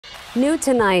New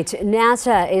tonight,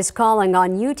 NASA is calling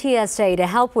on UTSA to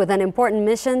help with an important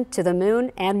mission to the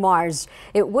moon and Mars.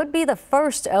 It would be the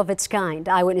first of its kind.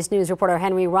 Eyewitness News reporter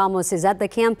Henry Ramos is at the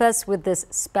campus with this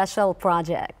special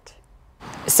project.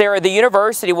 Sarah, the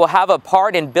university will have a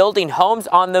part in building homes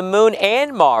on the moon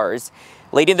and Mars.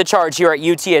 Leading the charge here at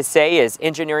UTSA is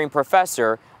engineering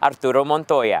professor Arturo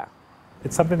Montoya.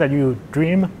 It's something that you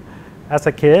dream as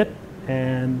a kid,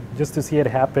 and just to see it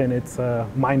happen, it's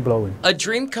mind-blowing. A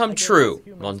dream come true.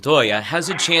 Montoya has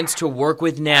a chance to work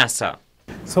with NASA.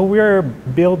 So we're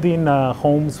building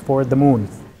homes for the moon.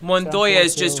 Montoya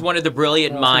is just one of the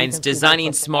brilliant minds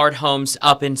designing smart homes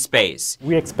up in space.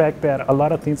 We expect that a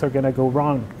lot of things are going to go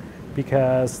wrong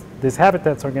because these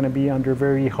habitats are going to be under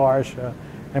very harsh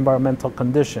environmental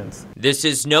conditions. This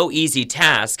is no easy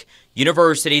task.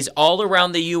 Universities all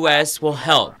around the U.S. will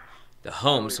help. The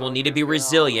homes will need to be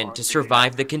resilient to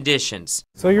survive the conditions.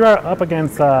 So you are up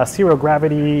against zero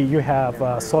gravity, you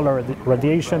have solar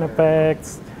radiation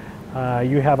effects,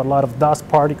 you have a lot of dust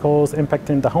particles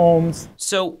impacting the homes.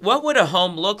 So what would a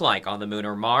home look like on the moon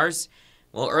or Mars?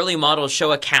 Well, early models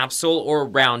show a capsule or a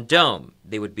round dome.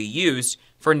 They would be used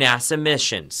for NASA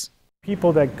missions.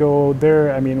 People that go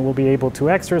there, will be able to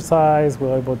exercise,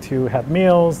 will be able to have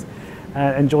meals,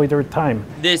 and enjoy their time.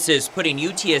 This is putting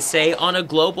UTSA on a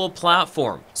global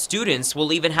platform. Students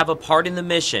will even have a part in the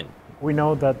mission. We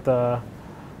know that the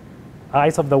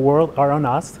eyes of the world are on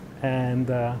us, and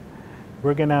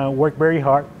we're going to work very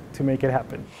hard to make it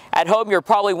happen. At home, you're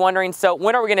probably wondering, so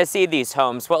when are we going to see these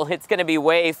homes? Well, it's going to be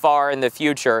way far in the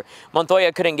future.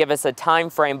 Montoya couldn't give us a time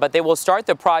frame, but they will start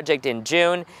the project in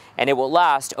June, and it will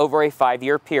last over a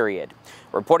 5-year period.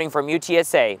 Reporting from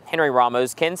UTSA, Henry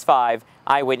Ramos, KENS 5,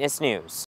 Eyewitness News.